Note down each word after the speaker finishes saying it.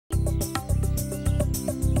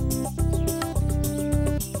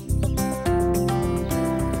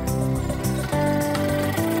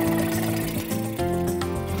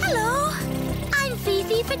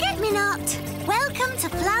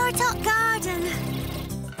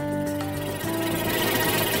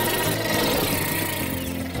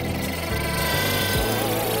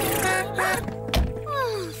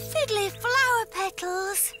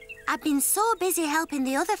been so busy helping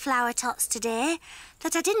the other Flowertots today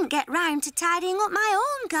that I didn't get round to tidying up my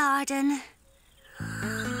own garden.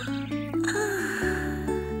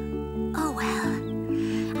 Oh, well.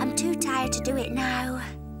 I'm too tired to do it now.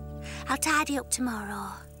 I'll tidy up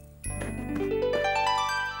tomorrow.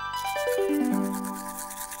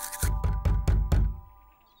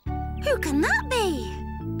 Who can that be?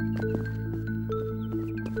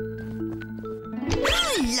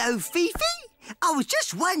 Hello, Fifi. I was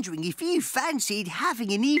just wondering if you fancied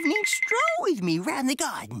having an evening stroll with me round the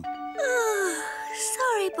garden. Oh,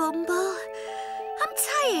 sorry, Bumble. I'm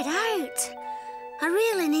tired out. I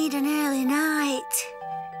really need an early night.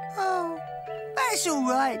 Oh, that's all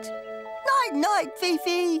right. Night-night,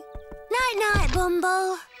 Fifi. Night-night,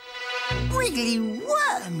 Bumble. Wriggly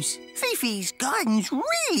worms. Fifi's garden's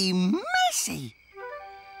really messy.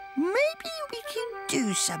 Maybe we can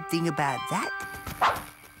do something about that.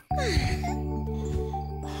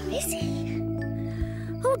 Where is he?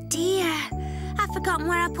 Oh, dear. I've forgotten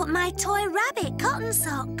where I put my toy rabbit, Cotton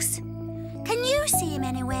Socks. Can you see him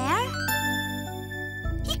anywhere?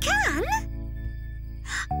 You can?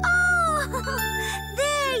 Oh,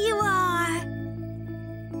 there you are.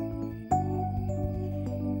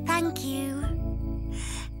 Thank you.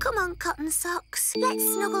 Come on, Cotton Socks. Let's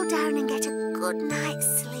snuggle down and get a good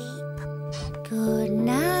night's sleep. Good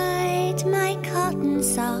night, my cotton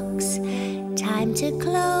socks. Time to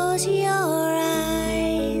close your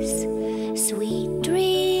eyes. Sweet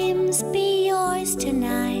dreams be yours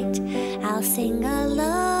tonight. I'll sing a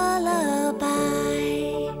lullaby.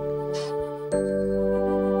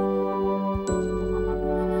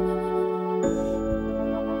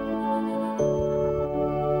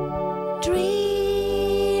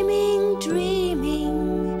 Dreaming,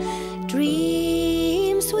 dreaming,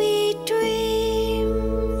 dream sweet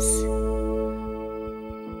dreams.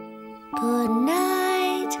 Good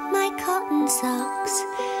night, my cotton socks.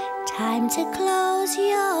 Time to close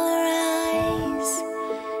your eyes.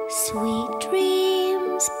 Sweet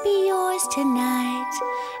dreams be yours tonight.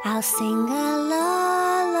 I'll sing a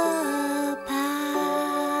lullaby.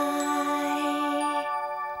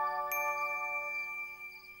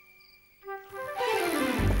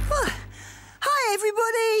 Hi,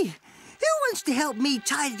 everybody. Who wants to help me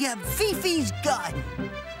tidy up Fifi's garden?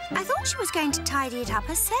 I thought she was going to tidy it up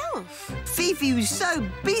herself. Fifi was so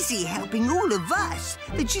busy helping all of us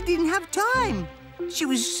that she didn't have time. She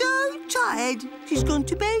was so tired, she's gone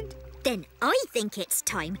to bed. Then I think it's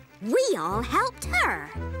time we all helped her.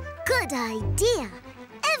 Good idea.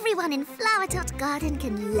 Everyone in Flowertot Garden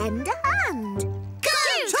can lend a hand. Go,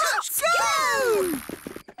 Tots, go!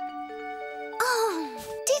 Oh,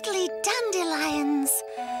 diddly dandelions.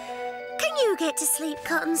 Can you get to sleep,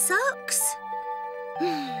 Cotton Socks?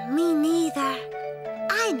 Me neither.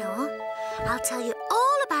 I know. I'll tell you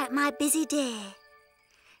all about my busy day.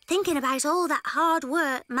 Thinking about all that hard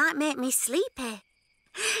work might make me sleepy.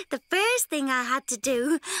 The first thing I had to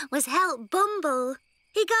do was help Bumble.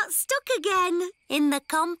 He got stuck again in the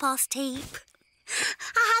compost heap.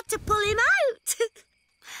 I had to pull him out.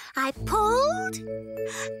 I pulled,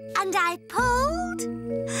 and I pulled,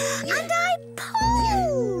 and I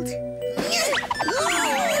pulled.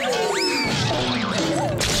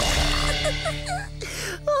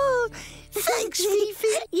 Oh, thanks, Fifi.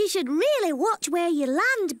 You should really watch where you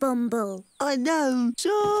land, Bumble. I know.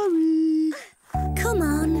 Sorry. Come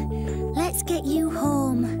on, let's get you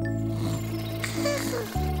home.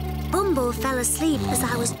 Bumble fell asleep as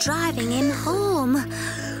I was driving him home.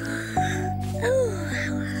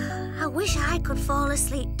 I wish I could fall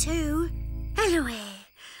asleep too. Anyway,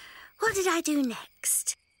 what did I do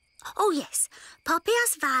next? Oh, yes, Poppy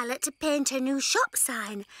asked Violet to paint her new shop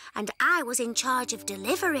sign, and I was in charge of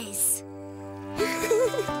deliveries.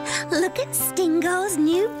 Look at Stingo's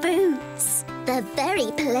new boots. They're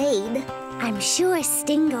very plain. I'm sure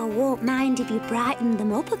Stingo won't mind if you brighten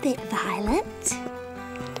them up a bit, Violet.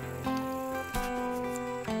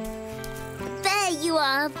 There you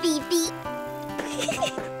are, Fifi.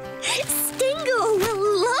 Stingo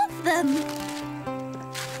will love them.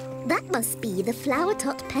 That must be the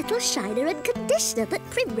Flowertot petal shiner and conditioner that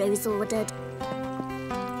Primrose ordered.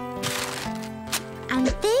 And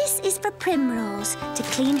this is for Primrose to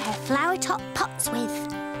clean her Flowertot pots with.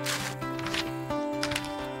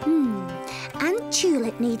 And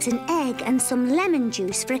Tulip needs an egg and some lemon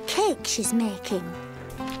juice for a cake she's making.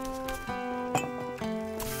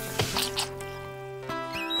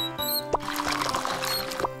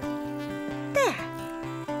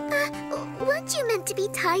 Weren't you meant to be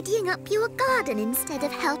tidying up your garden instead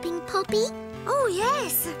of helping Poppy? Oh,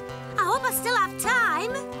 yes. I hope I still have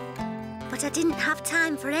time. But I didn't have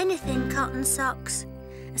time for anything, Cotton Socks.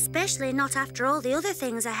 especially not after all the other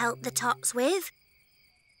things I helped the tots with.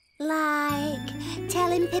 Like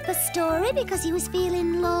telling Pip a story because he was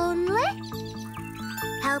feeling lonely?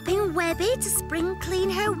 Helping Webby to spring clean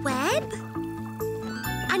her web.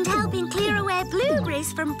 And helping clear away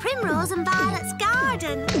blueberries from Primrose and Violet's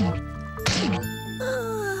garden.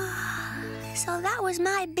 So that was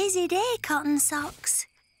my busy day, Cotton Socks.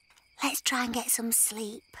 Let's try and get some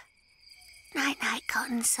sleep. Night-night,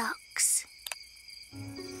 Cotton Socks.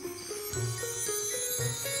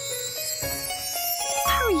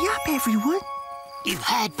 Hurry up, everyone. You've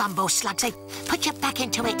heard, Bumble Slugsy. Put your back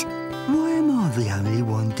into it. Why am I the only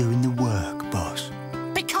one doing the work, boss?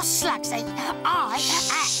 Because, Slugsy,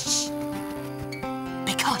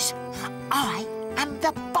 Because I am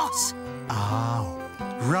the boss. Oh,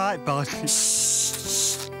 right, boss.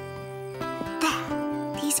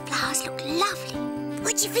 There, these flowers look lovely.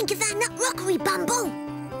 What do you think of that nut rockery, Bumble?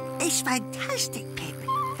 It's fantastic, Pip.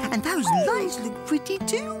 And those lights look pretty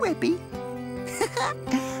too, Webby.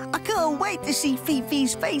 I can't wait to see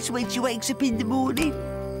Fifi's face when she wakes up in the morning.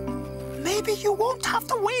 Maybe you won't have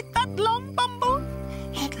to wait that long, Bumble.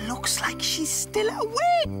 It looks like she's still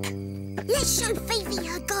awake. Let's show Fifi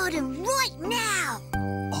her garden right now.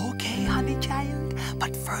 OK, honey child.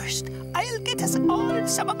 But first, I'll get us all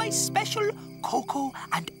some of my special cocoa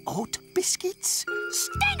and oat biscuits.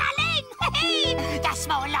 Sting-a-ling! Hey, that's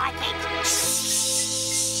more like it.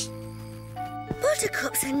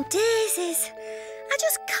 Buttercups and Daisies. I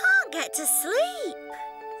just can't get to sleep.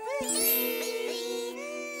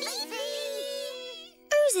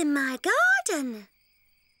 Who's in my garden?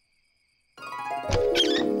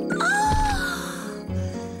 Oh,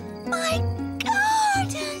 my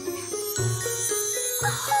garden.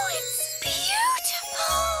 Oh, it's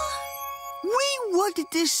beautiful. We wanted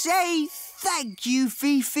to say thank you,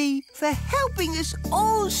 Fifi, for helping us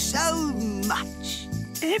all so much.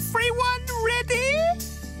 Everyone ready?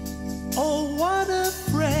 Oh, what a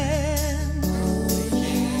friend.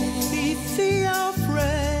 Fifi, our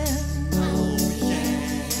friend.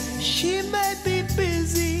 She may be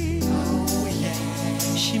busy.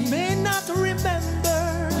 She may not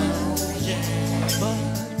remember. But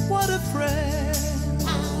what a friend.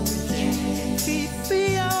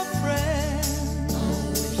 Fifi, our friend.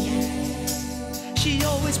 She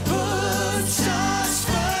always puts us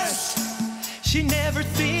first. She never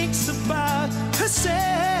thinks about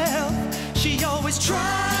herself. She always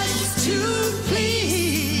tries to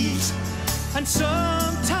please. And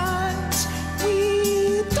sometimes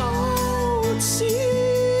we don't see.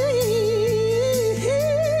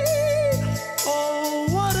 Oh,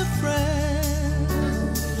 what a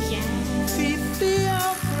friend. Fifi,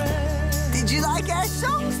 our friend. Did you like our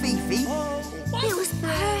song, Fifi? It was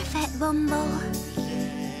perfect, Bumble.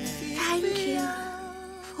 Thank you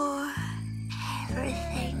for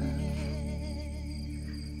everything.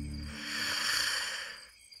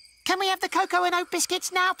 Can we have the cocoa and oat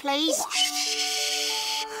biscuits now, please?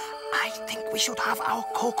 I think we should have our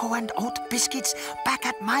cocoa and oat biscuits back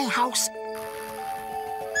at my house.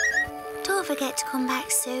 Don't forget to come back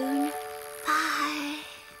soon. Bye.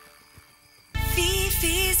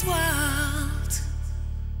 Fifi's World.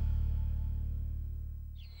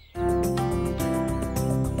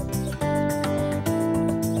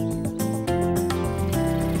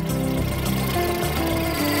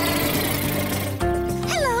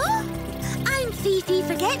 Fifi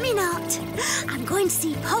Forget-Me-Not. I'm going to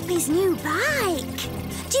see Poppy's new bike.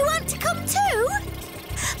 Do you want to come too?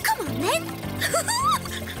 Come on then.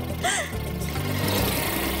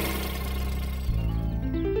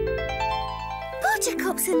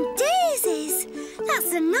 Buttercups and Daisies. That's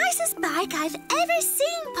the nicest bike I've ever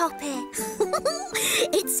seen, Poppy.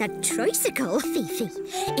 It's a tricycle, Fifi.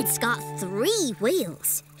 It's got 3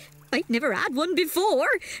 wheels. I've never had one before.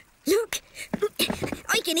 Look,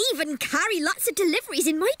 I can even carry lots of deliveries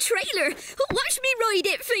in my trailer. Watch me ride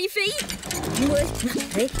it, Fifi.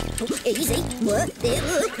 Easy. Don't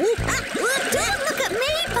look at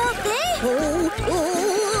me, Poppy.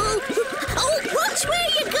 Oh, watch where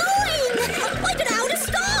you're going. I don't know how to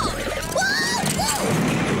stop.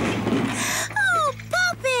 Oh,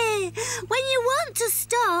 Poppy, when you want to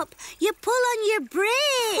stop, you pull on your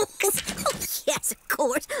brakes. Oh, yes, of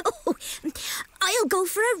course. Oh, I'll go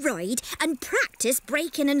for a ride and practice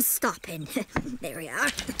braking and stopping. There we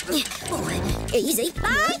are. Oh, easy.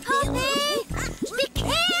 Bye, Poppy. Be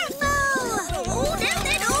careful. Oh, down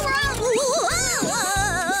then, all right.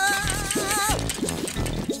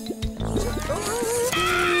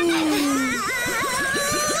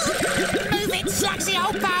 Move it, Slugsy,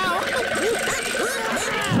 old pal.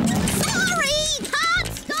 Sorry, can't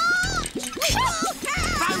stop.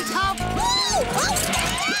 Round top. Oh,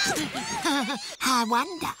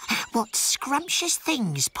 wonder what scrumptious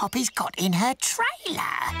things Poppy's got in her trailer.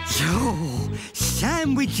 Oh,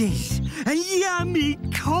 sandwiches and yummy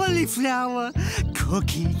cauliflower,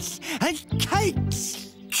 cookies and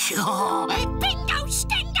cakes. Oh, bingo,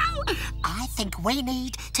 stingo! I think we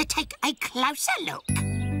need to take a closer look.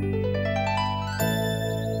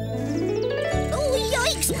 Oh,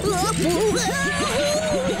 yikes!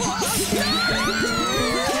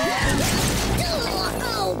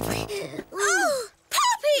 Oh,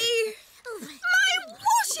 Poppy! My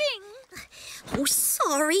washing! Oh,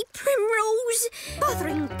 sorry, Primrose.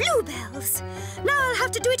 Bothering bluebells. Now I'll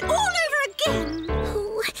have to do it all over again.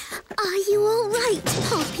 Oh, are you all right,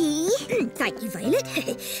 Poppy? Thank you, Violet.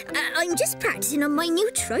 I'm just practicing on my new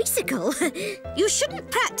tricycle. You shouldn't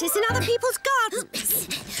practice in other people's gardens.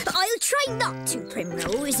 I'll try not to,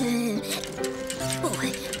 Primrose.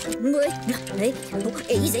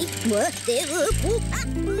 Easy.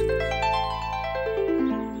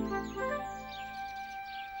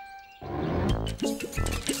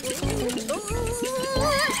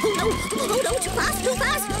 No, too fast.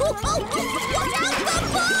 Watch out,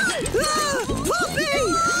 Bumble! Poppy!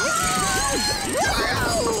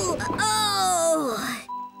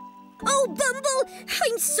 Oh, Bumble,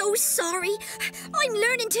 I'm so sorry. I'm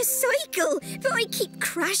learning to cycle, but I keep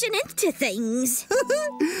crashing into things.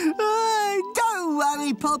 Don't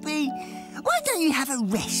worry, Poppy. Why don't you have a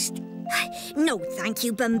rest? No, thank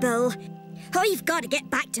you, Bumble. I've got to get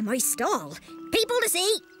back to my stall. People to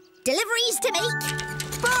see, deliveries to make.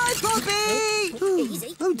 Bye, Poppy!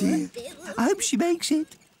 Easy. Oh, dear. I hope she makes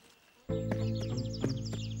it.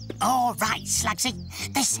 All right, Slugsy.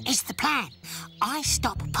 This is the plan. I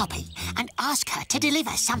stop Poppy and ask her to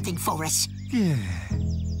deliver something for us. Yeah.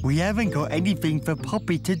 We haven't got anything for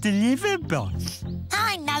Poppy to deliver, boss.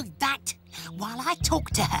 I know that. While I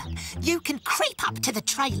talk to her, you can creep up to the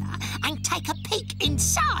trailer and take a peek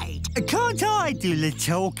inside. Can't I do the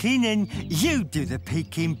talking and you do the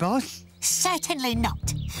peeking, boss? Certainly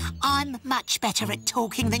not. I'm much better at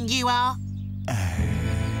talking than you are.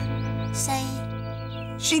 See?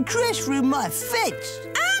 She crashed through my fence.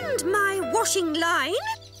 And my washing line.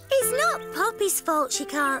 It's not Poppy's fault she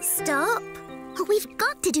can't stop. Oh, we've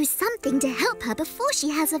got to do something to help her before she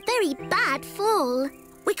has a very bad fall.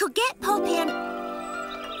 We could get Poppy and...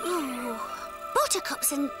 Oh,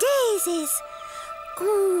 Buttercups and Daisies.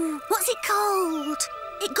 Ooh, what's it called?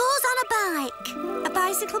 It goes on a bike. A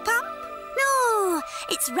bicycle pump? No,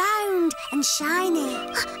 it's round and shiny.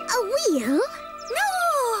 A wheel?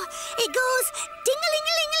 No, it goes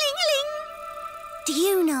ding-a-ling-a-ling-a-ling-a-ling. Do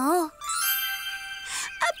you know?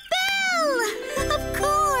 A bell! Of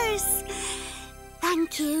course.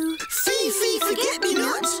 Thank you. Fifi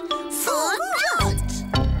Forget-Me-Not! Forgot!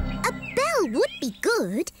 A bell would be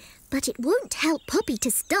good, but it won't help Poppy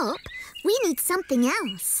to stop. We need something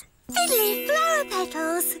else. Fiddly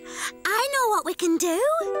Flowerpetals. I know what we can do.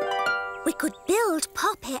 We could build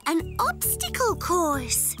Poppy an obstacle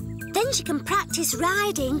course. Then she can practice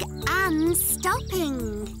riding and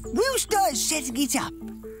stopping. We'll start setting it up.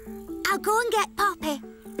 I'll go and get Poppy.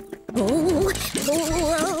 Oh.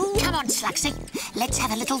 Come on, Slugsy. Let's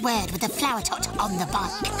have a little word with the Flowertot on the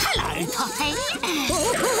bike. Hello, Poppy.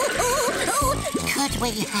 Could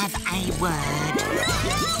we have a word?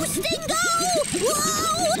 No, Stingo!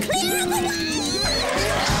 Whoa, clear the way!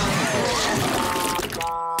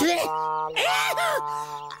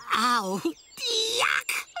 Ow,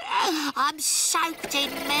 yuck. I'm soaked in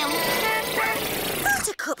milk.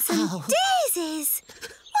 Buttercups and Daisies.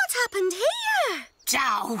 What happened here?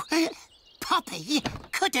 Oh, Poppy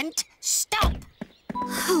couldn't stop.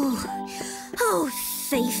 Oh,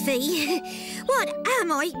 Fifi, what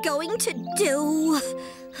am I going to do?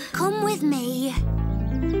 Come with me.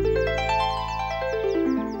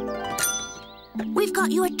 We've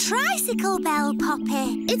got you a tricycle bell,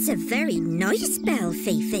 Poppy. It's a very nice bell,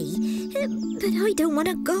 Fifi, but I don't want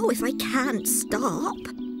to go if I can't stop.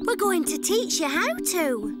 We're going to teach you how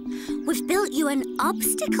to. We've built you an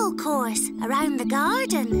obstacle course around the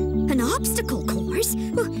garden. An obstacle course?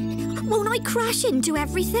 Won't I crash into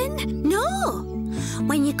everything? No.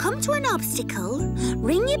 When you come to an obstacle,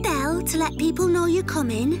 ring your bell to let people know you're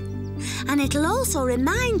coming. And it'll also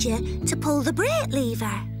remind you to pull the brake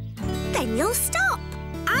lever. Then you'll stop.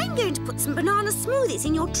 I'm going to put some banana smoothies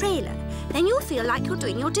in your trailer. Then you'll feel like you're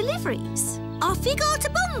doing your deliveries. Off you go to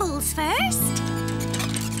Bumble's first.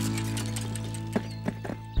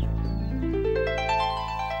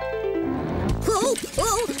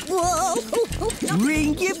 Whoa.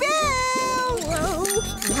 Ring your bell! Whoa,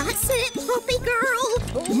 that's it, puppy girl.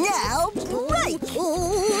 Now, break!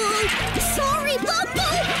 Sorry,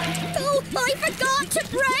 Bumble. Oh, I forgot to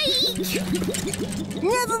break!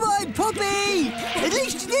 Never mind, Poppy! At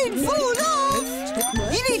least you didn't fall off!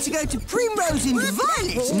 You need to go to Primrose and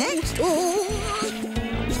Violet's next. Well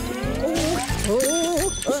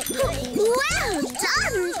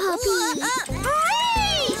done, Poppy!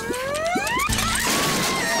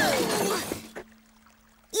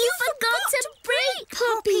 You forgot to break,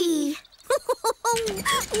 Poppy!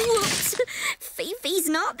 Whoops! Fifi's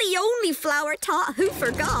not the only flower tot who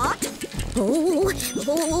forgot. You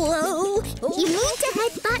need to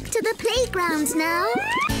head back to the playground now.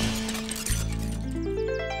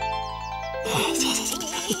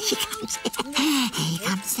 Here he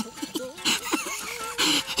comes.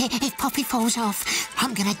 If Poppy falls off,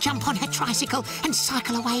 I'm going to jump on her tricycle and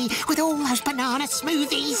cycle away with all those banana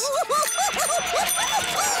smoothies.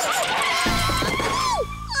 Oh!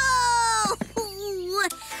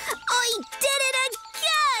 I did it again!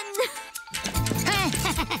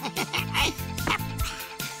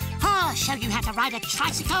 I'll show you how to ride a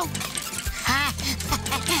tricycle.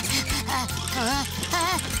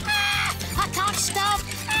 I can't stop.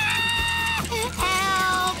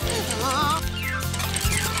 Help!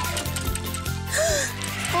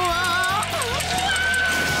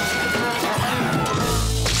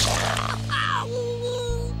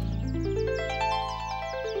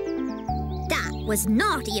 That was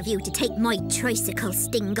naughty of you to take my tricycle,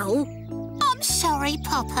 Stingo. I'm sorry,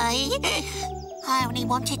 Poppy. I only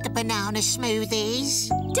wanted the banana smoothies.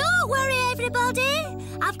 Don't worry, everybody.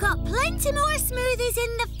 I've got plenty more smoothies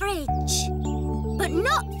in the fridge. But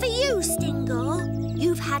not for you, Stingo.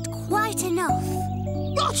 You've had quite enough.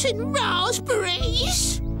 Rotten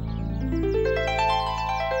raspberries.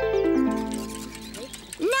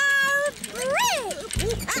 Now, break!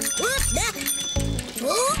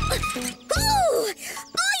 Oh!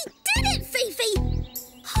 I did it, Fifi!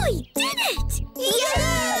 I did it!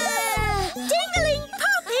 Yeah! Dingling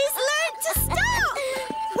Poppy's learned to stop!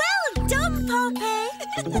 Well done, Poppy!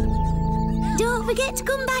 Don't forget to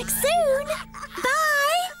come back soon.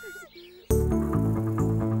 Bye!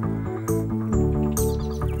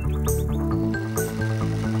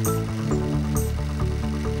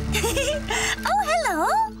 Oh, hello!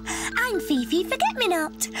 I'm Fifi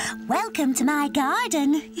Forget-Me-Not. Welcome to my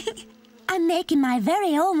garden. I'm making my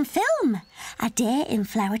very own film, A Day in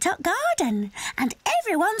Flowertot Garden, and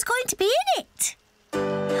everyone's going to be in it.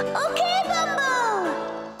 OK, Bumble!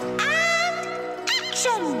 And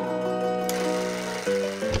action!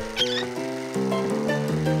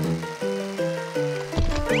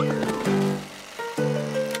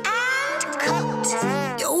 And cut!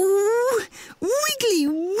 Oh, wiggly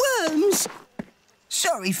worms!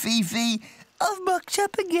 Sorry, Fifi. I've mucked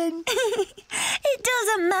up again. It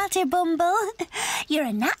doesn't matter, Bumble. You're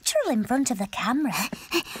a natural in front of the camera.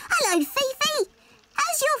 Hello, Fifi.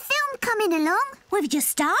 How's your film coming along? We've just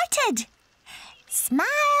started. Smile,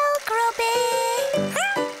 Grubby.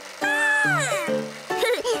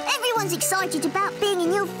 Everyone's excited about being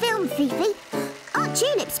in your film, Fifi. Aunt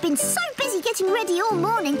Tulip's been so busy getting ready all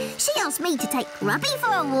morning, she asked me to take Grubby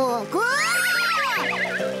for a walk.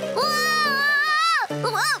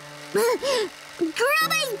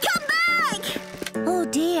 Grubby, come back! Oh,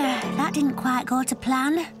 dear. That didn't quite go to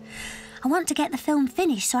plan. I want to get the film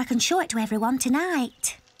finished so I can show it to everyone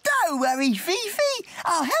tonight. Don't worry, Fifi.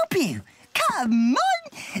 I'll help you. Come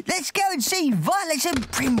on. Let's go and see Violet and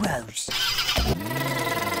Primrose.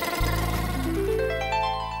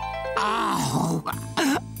 Oh,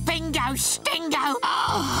 bingo, stingo.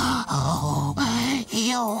 Oh,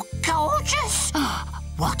 you're gorgeous.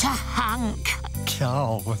 What a hunk.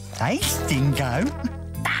 Oh, thanks, Dingo.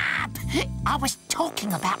 Bab, I was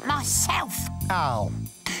talking about myself. Oh.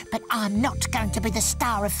 But I'm not going to be the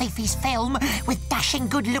star of Fifi's film with dashing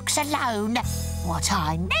good looks alone. What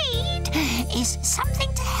I need is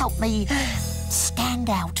something to help me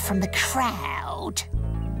stand out from the crowd.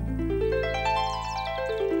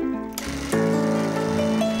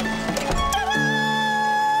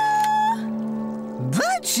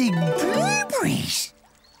 Budsing blueberries.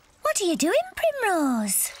 What are you doing,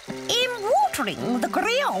 Primrose? I'm watering the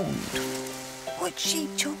ground. What's she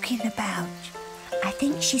talking about? I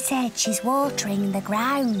think she said she's watering the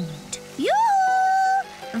ground. Yoo-hoo!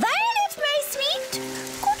 Violet, my sweet!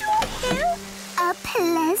 Could you help? A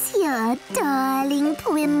pleasure, darling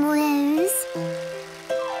Primrose.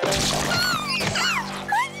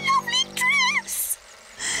 My lovely dress!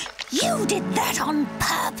 You did that on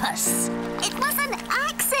purpose. It was an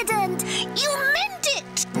accident. You meant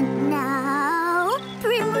it. Now,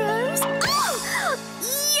 Primrose. Oh!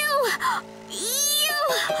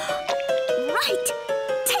 Right.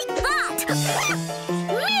 Take that.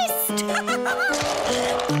 Missed.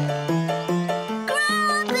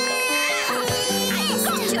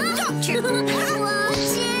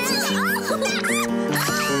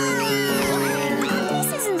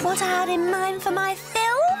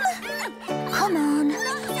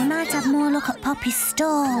 Poppy's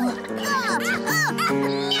stall. Oh,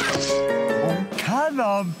 come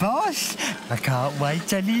on, boss. I can't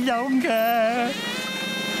wait any longer.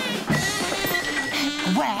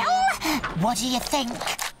 Well, what do you think?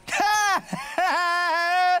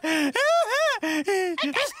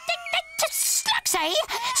 Sluxy,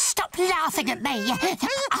 stop laughing at me.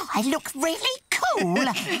 I look really cool.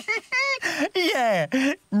 Yeah,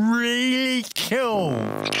 really cool.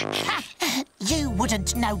 You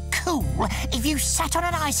wouldn't know cool if you sat on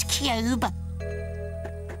an ice cube.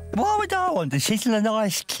 Why would I want to sit on an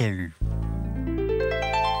ice cube?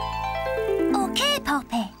 OK,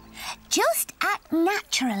 Poppy. Just act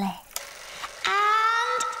naturally.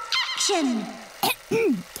 And action!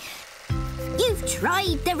 You've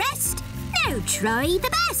tried the rest, now try the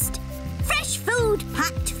best. Fresh food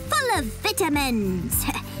packed full of vitamins.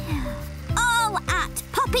 All at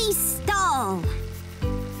Poppy's stall.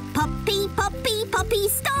 Poppy, Poppy, Poppy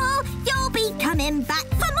stall, you'll be coming back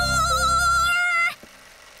for more!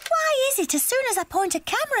 Why is it as soon as I point a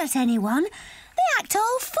camera at anyone, they act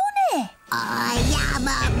all funny? I am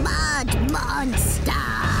a mud monster!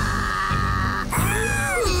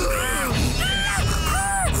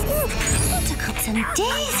 Buttercups and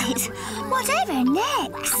Daisies, whatever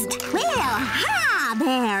next? Well, hi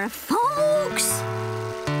there, folks!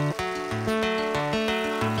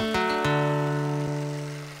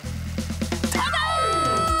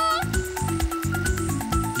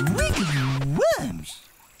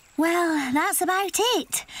 Well, that's about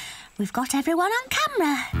it. We've got everyone on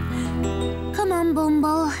camera. Come on,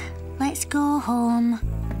 Bumble. Let's go home.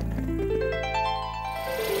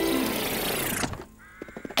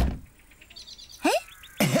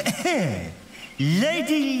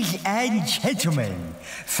 Ladies and gentlemen,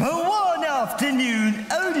 for one afternoon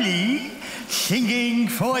only, singing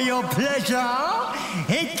for your pleasure,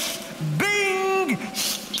 it's Bing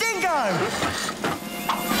Stingo!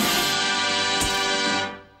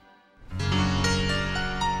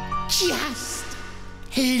 Just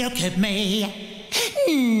look at me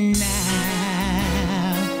now.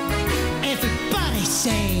 Everybody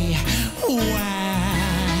say, wow.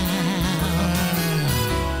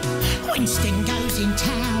 When Sting goes in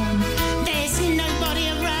town, there's nobody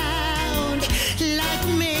around like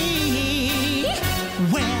me.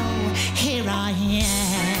 Well, here I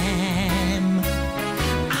am.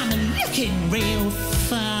 I'm looking real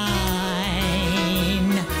fine.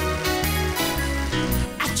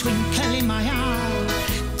 A twinkle in my eye,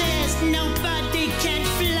 there's nobody can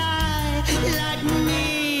fly like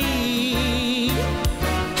me.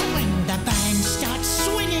 When the band starts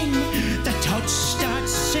swinging, the tots start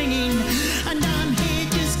singing, and I'm here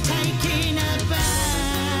just taking a bow.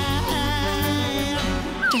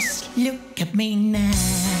 Just look at me now.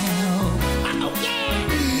 Oh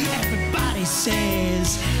yeah! Everybody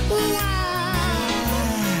says, wow.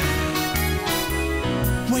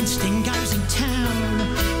 When Sting goes in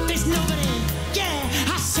town, there's nobody, yeah,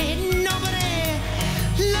 I said nobody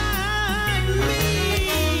like me.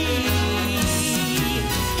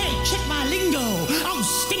 Hey, check my lingo. Oh,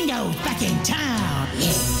 Stingo's back in town.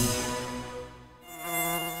 Yeah.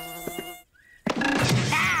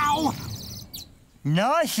 Ow!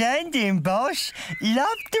 Nice ending, boss.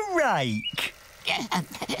 Love the rake.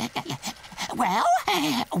 Well,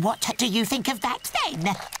 what do you think of that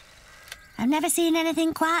then? I've never seen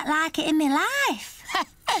anything quite like it in my life.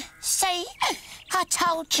 See? I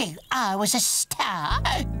told you I was a star.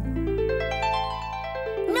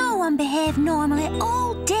 No one behaved normally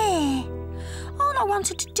all day. All I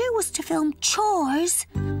wanted to do was to film chores.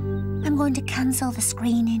 I'm going to cancel the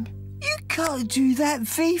screening. You can't do that,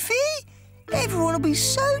 Fifi. Everyone will be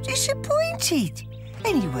so disappointed.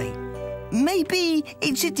 Anyway, maybe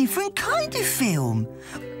it's a different kind of film.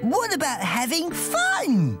 What about having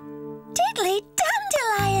fun? Diddly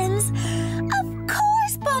dandelions! Of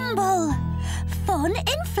course, Bumble! Fun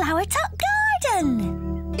in Flowertot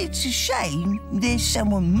Garden! It's a shame there's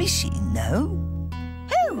someone missing, though.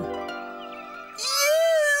 Who?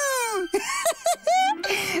 You!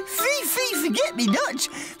 Fifi Forget-Me-Not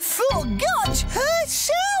forgot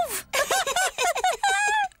herself!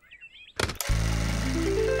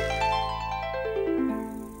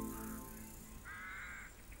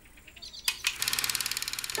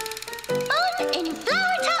 Fun in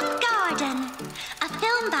Flowertot Garden, a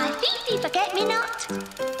film by Fifi Forget-Me-Not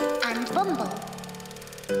and Bumble.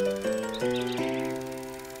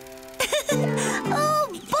 Oh,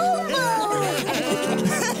 Bumble!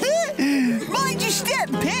 Mind your step,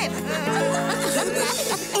 Pip!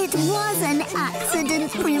 It was an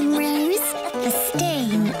accident, Primrose. The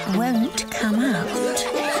stain won't come out.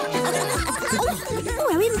 Oh,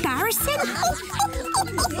 how embarrassing.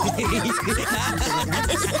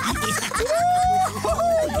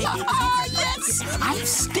 Yes! I've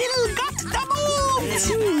still got the moves!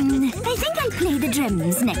 I think I'll play the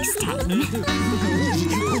drums next time.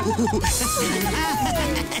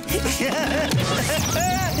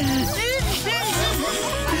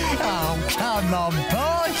 Oh, come on,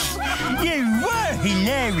 boss. You were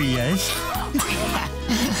hilarious.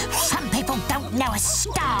 Some people don't know a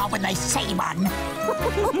star when they see one.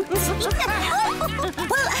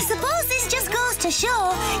 Well, I suppose this just goes to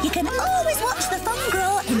show you can always watch the fun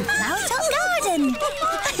grow in Flowertots